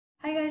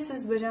guys,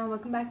 this is Baja.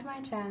 Welcome back to my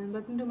channel.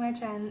 Welcome to my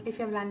channel if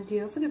you have landed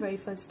here for the very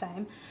first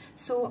time.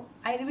 So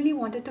I really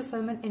wanted to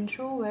film an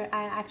intro where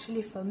I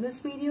actually filmed this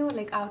video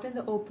like out in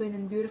the open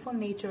and beautiful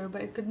nature,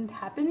 but it couldn't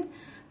happen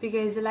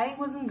because the lighting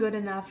wasn't good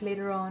enough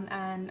later on,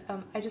 and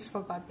I just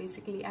forgot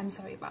basically. I'm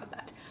sorry about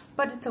that,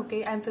 but it's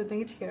okay. I'm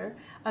filming it here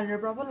under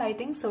proper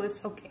lighting, so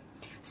it's okay.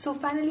 So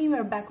finally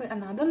we're back with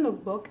another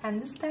lookbook,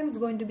 and this time it's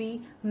going to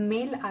be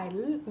male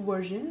idol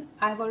version.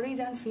 I've already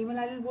done female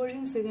idol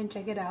version, so you can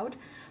check it out.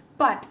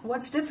 But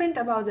what's different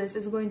about this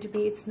is going to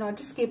be it's not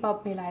just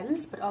K-pop male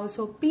idols, but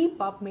also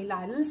P-pop male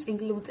idols,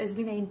 includes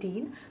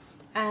SB19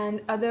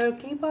 and other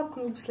K-pop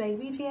groups like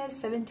BTS,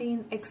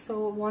 17,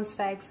 EXO,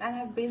 Monstax, and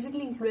I've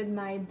basically included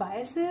my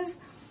biases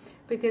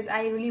because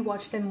I really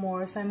watch them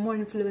more, so I'm more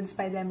influenced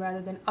by them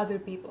rather than other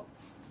people.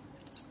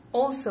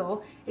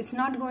 Also, it's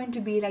not going to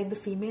be like the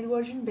female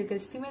version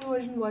because female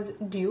version was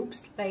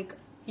dupes, like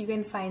you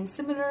can find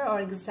similar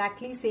or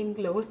exactly same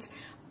clothes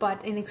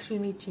but in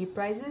extremely cheap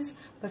prices.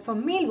 But for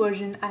male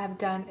version, I have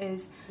done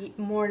is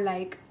more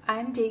like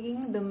I'm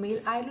taking the male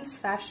idols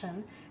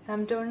fashion and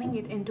I'm turning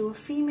it into a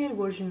female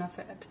version of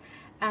it,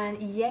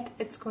 and yet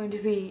it's going to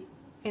be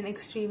in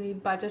extremely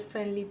budget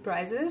friendly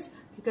prices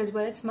because,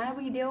 well, it's my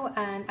video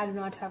and I do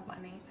not have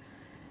money.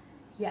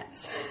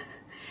 Yes.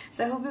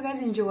 So I hope you guys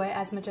enjoy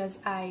as much as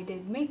I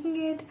did making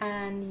it,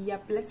 and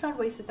yep, let's not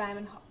waste the time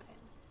and hop in.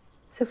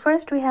 So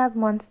first we have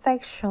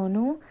Monstax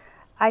Shonu.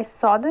 I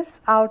saw this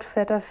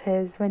outfit of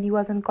his when he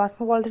was on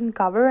Cosmopolitan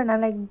cover and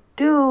I'm like,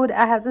 dude,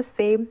 I have the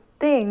same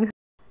thing.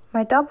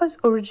 My top was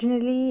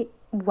originally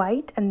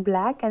white and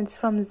black and it's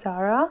from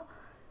Zara,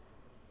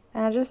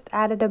 and I just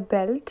added a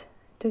belt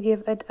to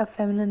give it a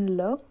feminine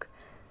look.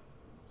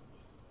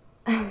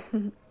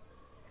 The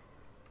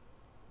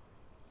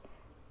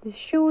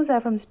shoes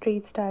are from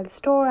Street Style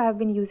Store. I have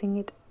been using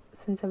it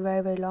since a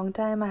very long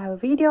time. I have a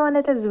video on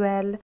it as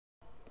well.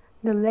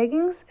 The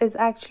leggings is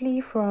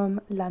actually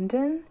from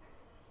London.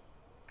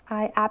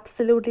 I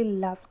absolutely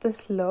love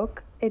this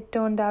look. It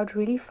turned out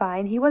really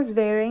fine. He was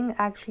wearing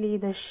actually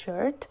the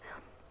shirt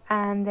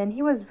and then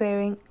he was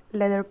wearing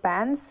leather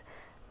pants,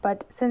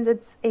 but since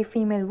it's a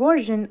female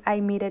version, I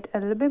made it a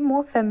little bit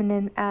more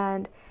feminine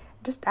and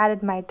just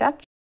added my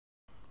touch.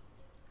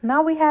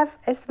 Now we have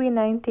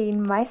SB19,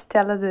 my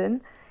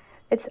Stelladin.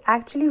 It's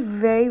actually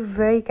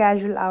very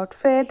casual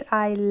outfit.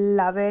 I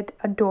love it,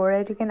 adore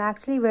it. You can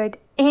actually wear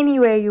it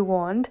anywhere you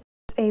want.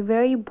 It's a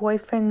very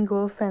boyfriend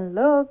girlfriend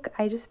look.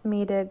 I just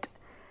made it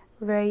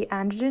very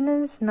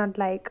androgynous, not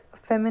like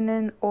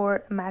feminine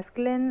or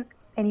masculine.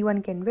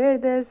 Anyone can wear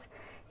this.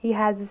 He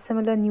has a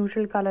similar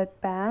neutral colored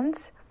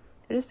pants.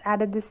 I just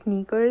added the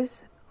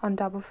sneakers on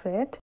top of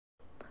it.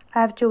 I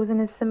have chosen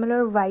a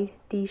similar white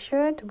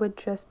t-shirt with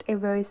just a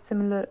very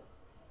similar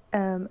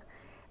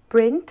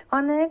print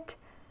on it,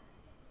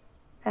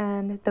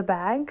 and the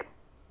bag,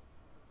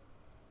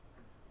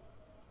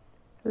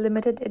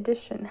 limited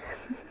edition.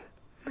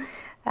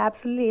 I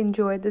absolutely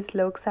enjoyed this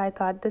look, so I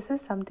thought this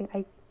is something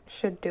I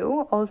should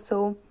do.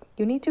 Also,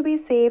 you need to be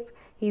safe.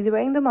 He's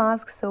wearing the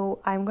mask, so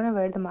I'm gonna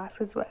wear the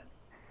mask as well.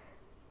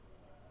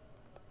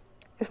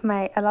 If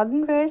my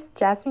Aladdin wears,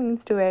 Jasmine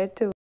needs to wear it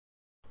too.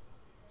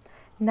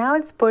 Now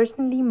it's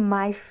personally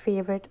my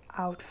favorite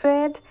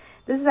outfit.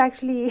 This is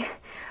actually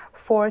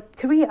for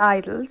 3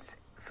 idols.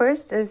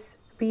 First is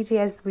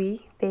BTS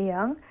V,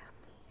 Taehyung.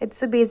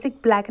 It's a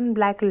basic black and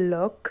black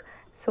look,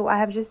 so I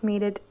have just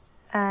made it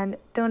and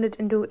turned it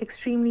into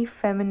extremely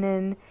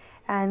feminine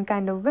and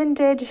kind of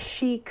vintage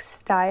chic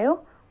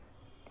style.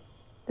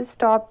 This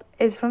top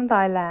is from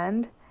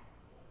Thailand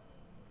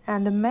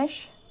and the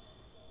mesh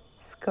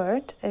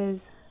skirt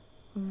is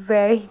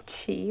very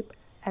cheap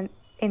and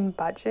in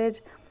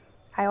budget.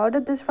 I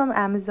ordered this from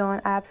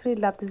Amazon. I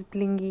absolutely love this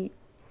blingy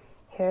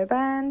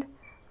hairband,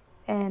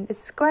 and a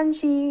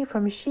scrunchie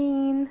from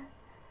Shein.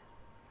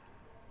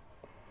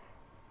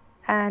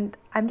 And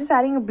I'm just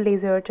adding a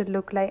blazer to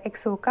look like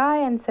EXO Kai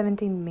and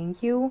 17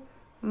 Mingyu.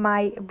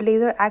 My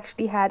blazer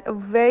actually had a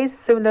very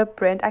similar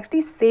print,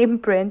 actually same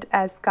print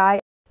as Kai.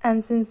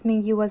 And since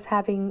Mingyu was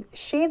having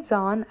shades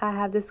on, I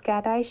have this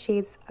cat eye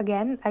shades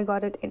again. I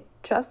got it in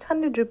just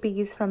 100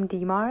 rupees from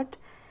D-Mart.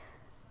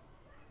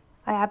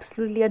 I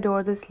absolutely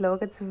adore this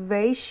look. It's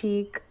very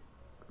chic,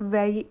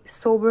 very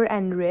sober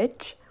and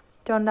rich.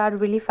 Turned out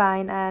really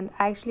fine, and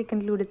I actually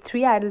concluded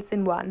 3 idols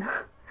in one.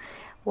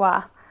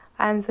 Wow,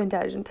 I'm so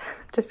intelligent.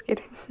 Just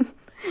kidding.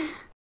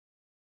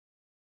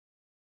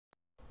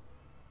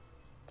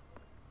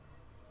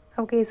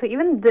 Okay, so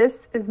even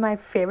this is my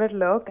favorite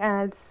look,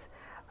 and it's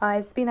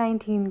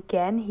SB19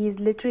 Ken. He's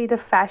literally the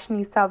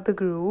fashionista of the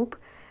group.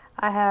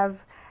 I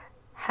have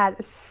had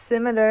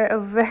a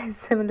very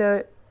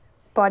similar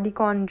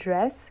bodycon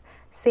dress,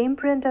 same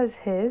print as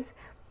his,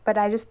 but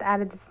I just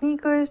added the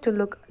sneakers to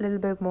look a little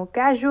bit more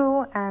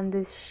casual and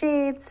the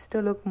shades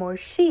to look more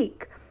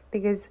chic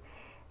because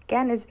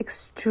Ken is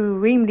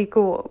extremely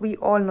cool. We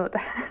all know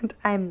that.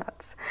 I'm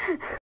nuts.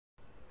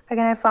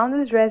 Again, I found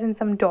this dress in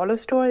some dollar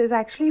store. It's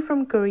actually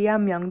from Korea,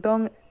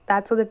 Myeongdong.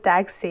 That's what the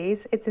tag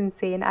says. It's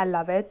insane. I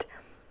love it.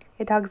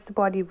 It hugs the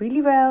body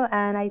really well,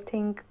 and I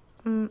think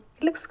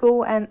It looks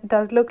cool and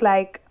does look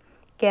like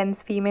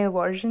Ken's female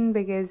version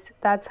because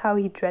that's how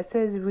he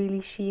dresses,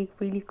 really chic,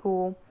 really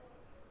cool.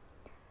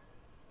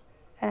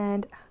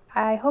 And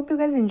I hope you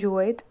guys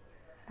enjoyed,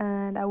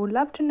 and I would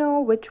love to know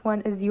which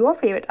one is your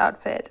favorite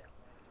outfit.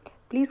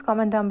 Please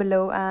comment down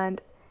below,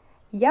 and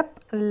yep,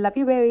 love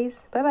you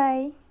Beyrries. Bye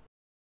bye.